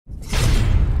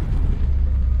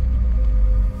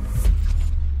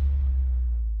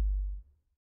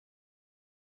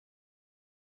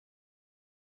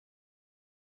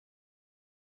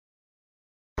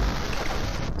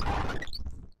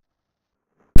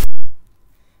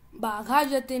Bagha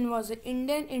Jatin was an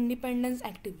Indian independence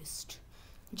activist.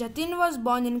 Jatin was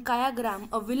born in Kayagram,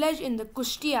 a village in the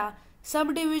Kushtia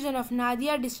subdivision of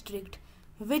Nadia district,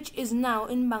 which is now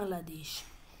in Bangladesh.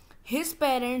 His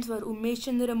parents were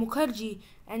Jatin Mukherjee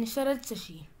and Sharad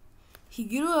Sashi. He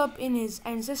grew up in his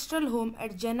ancestral home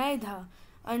at Janaidha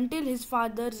until his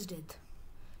father's death.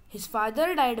 His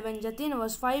father died when Jatin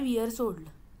was 5 years old.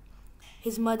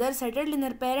 His mother settled in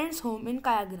her parents' home in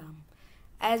Kayagram.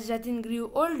 As Jatin grew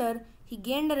older, he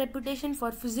gained a reputation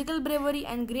for physical bravery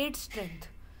and great strength.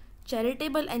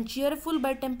 Charitable and cheerful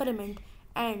by temperament,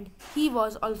 and he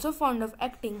was also fond of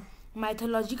acting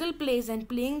mythological plays and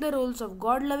playing the roles of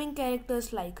God-loving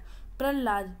characters like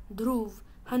Prahlad, Dhruv,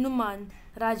 Hanuman,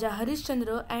 Raja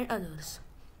Harishchandra and others.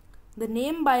 The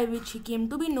name by which he came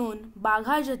to be known,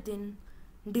 Bagha Jatin,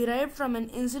 derived from an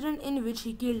incident in which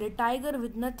he killed a tiger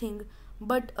with nothing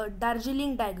but a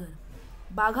Darjeeling tiger.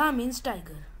 Bagha means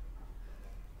tiger.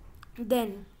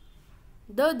 Then,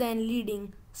 the then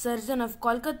leading surgeon of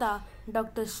Kolkata,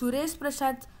 Dr. Suresh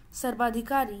Prasad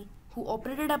Sarbadhikari, who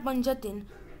operated upon Jatin,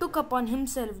 took upon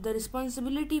himself the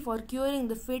responsibility for curing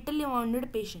the fatally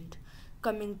wounded patient,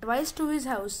 coming twice to his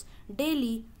house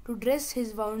daily to dress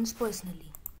his wounds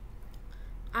personally.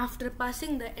 After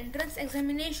passing the entrance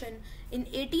examination in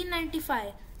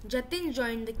 1895, Jatin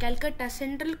joined the Calcutta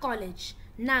Central College,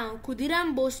 now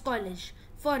Khudiram Bose College,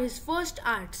 for his first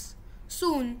arts.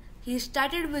 Soon, he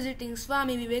started visiting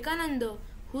Swami Vivekananda,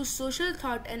 whose social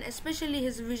thought and especially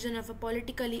his vision of a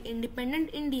politically independent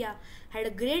India had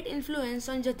a great influence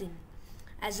on Jatin.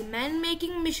 As a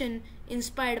man-making mission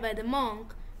inspired by the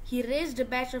monk, he raised a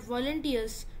batch of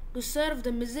volunteers to serve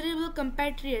the miserable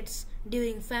compatriots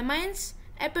during famines,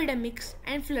 epidemics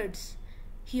and floods.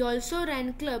 He also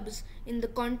ran clubs in the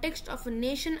context of a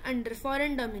nation under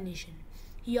foreign domination.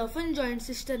 He often joined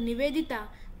Sister Nivedita,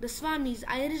 the Swami's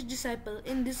Irish disciple,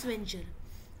 in this venture.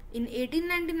 In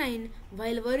 1899,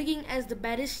 while working as the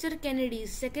barrister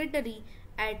Kennedy's secretary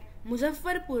at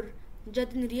Muzaffarpur,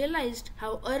 Jatin realized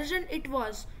how urgent it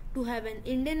was to have an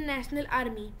Indian national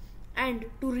army and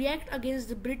to react against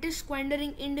the British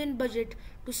squandering Indian budget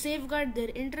to safeguard their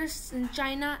interests in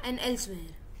China and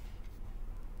elsewhere.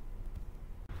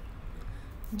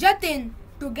 Jatin,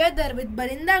 together with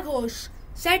Barinda Ghosh,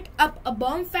 set up a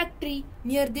bomb factory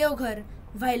near Devghar,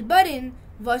 while Barin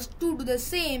was to do the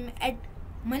same at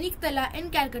Maniktala in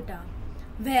Calcutta.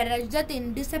 Whereas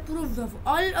Jatin disapproved of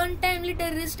all untimely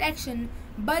terrorist action,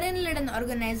 Barin led an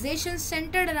organization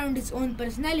centered around his own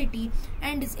personality,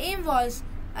 and his aim was,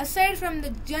 aside from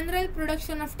the general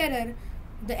production of terror,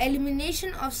 the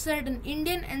elimination of certain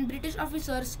Indian and British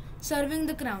officers serving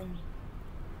the crown.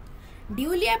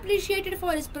 Duly appreciated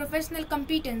for his professional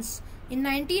competence, in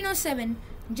 1907,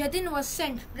 Jatin was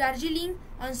sent to Darjeeling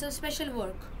on some special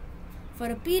work for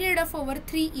a period of over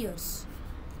 3 years.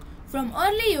 From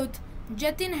early youth,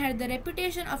 Jatin had the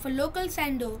reputation of a local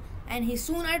Sando, and he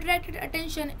soon attracted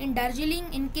attention in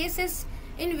Darjeeling in cases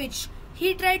in which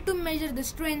he tried to measure the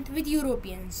strength with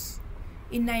Europeans.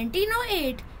 In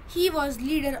 1908, he was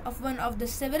leader of one of the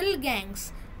several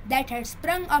gangs that had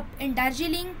sprung up in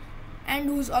Darjeeling and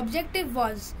whose objective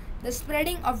was the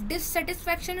spreading of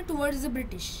dissatisfaction towards the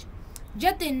British.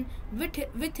 Jatin,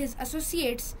 with his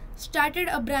associates, started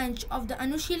a branch of the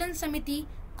Anushilan Samiti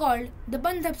called the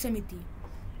Bandhap Samiti.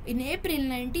 In April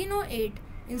 1908,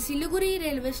 in Siliguri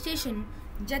railway station,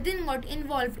 Jatin got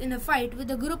involved in a fight with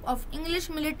a group of English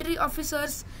military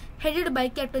officers headed by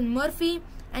Captain Murphy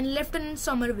and Lieutenant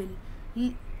Somerville.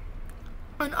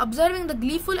 On observing the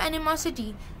gleeful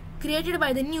animosity created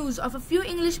by the news of a few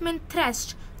Englishmen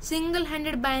thrashed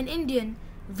single-handed by an Indian,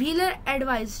 Wheeler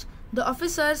advised the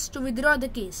officers to withdraw the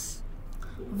case.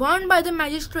 Warned by the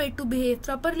magistrate to behave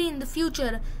properly in the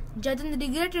future, Jatin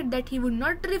regretted that he would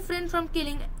not refrain from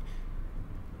killing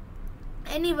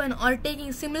anyone or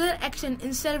taking similar action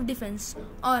in self-defense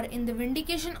or in the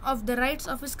vindication of the rights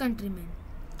of his countrymen.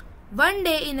 One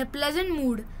day, in a pleasant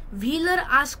mood, Wheeler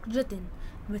asked Jatin,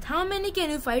 "With how many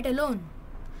can you fight alone?"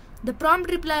 The prompt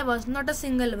reply was, "Not a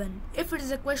single one, if it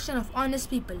is a question of honest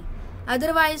people.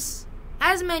 Otherwise,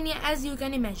 as many as you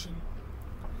can imagine."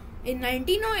 In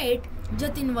 1908,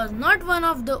 Jatin was not one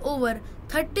of the over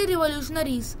 30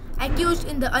 revolutionaries accused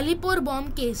in the Alipur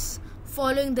bomb case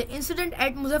following the incident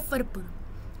at Muzaffarpur.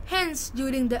 Hence,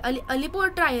 during the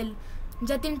Alipur trial,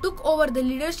 Jatin took over the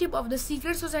leadership of the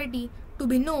secret society to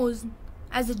be known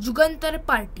as the Jugantar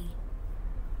Party.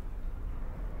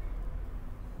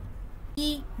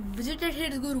 He visited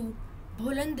his guru,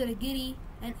 Bholandar Giri,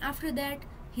 and after that,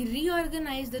 he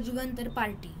reorganized the Jugantar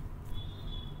Party.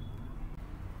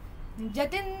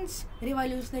 Jatin's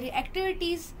revolutionary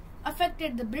activities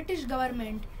affected the British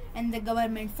government, and the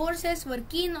government forces were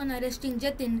keen on arresting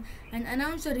Jatin and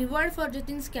announced a reward for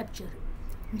Jatin's capture.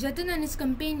 Jatin and his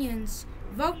companions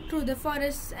walked through the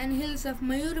forests and hills of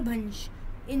Mayurbhanj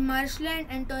in marshland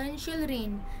and torrential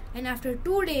rain, and after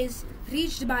 2 days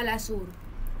reached Balasore.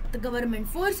 The government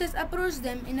forces approached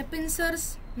them in a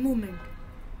pincers movement.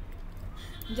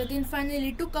 Jatin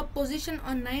finally took up position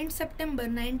on 9 September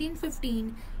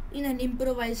 1915 in an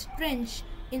improvised trench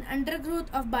in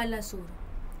undergrowth of Balasore.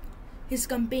 His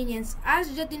companions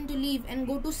asked Jatin to leave and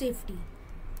go to safety.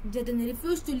 Jatin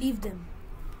refused to leave them.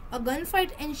 A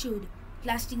gunfight ensued,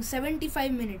 lasting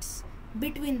 75 minutes,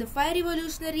 between the 5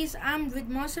 revolutionaries armed with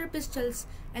Mauser pistols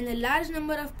and a large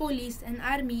number of police and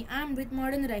army armed with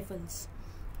modern rifles.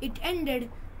 It ended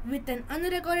with an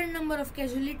unrecorded number of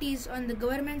casualties on the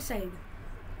government side.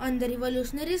 On the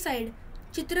revolutionary side,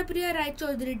 Chitrapriya Rai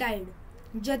Chaudhary died.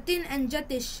 Jatin and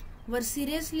Jatish were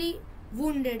seriously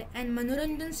wounded, and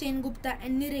Manoranjan Sen Gupta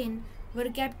and Niren were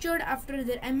captured after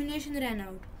their ammunition ran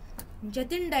out.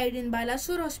 Jatin died in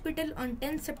Balasore Hospital on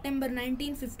 10 September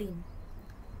 1915.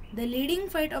 The leading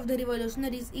fight of the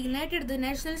revolutionaries ignited the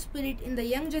national spirit in the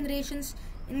young generations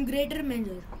in greater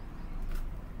measure.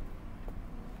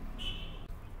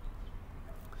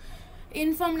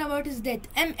 Informed about his death,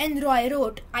 M.N. Roy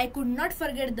wrote, "I could not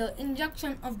forget the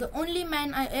injunction of the only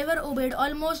man I ever obeyed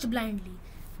almost blindly.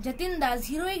 Jatin Das'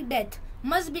 heroic death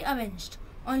must be avenged.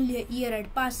 Only a year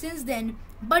had passed since then,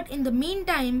 but in the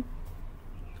meantime,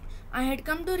 I had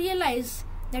come to realize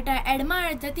that I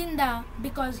admired Jatin Da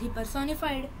because he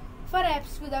personified,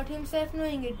 perhaps without himself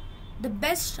knowing it, the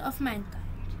best of mankind.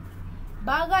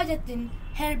 Bagha Jatin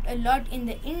helped a lot in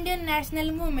the Indian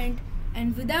national movement,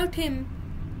 and without him,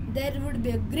 there would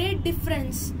be a great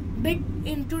difference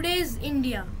in today's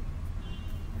India."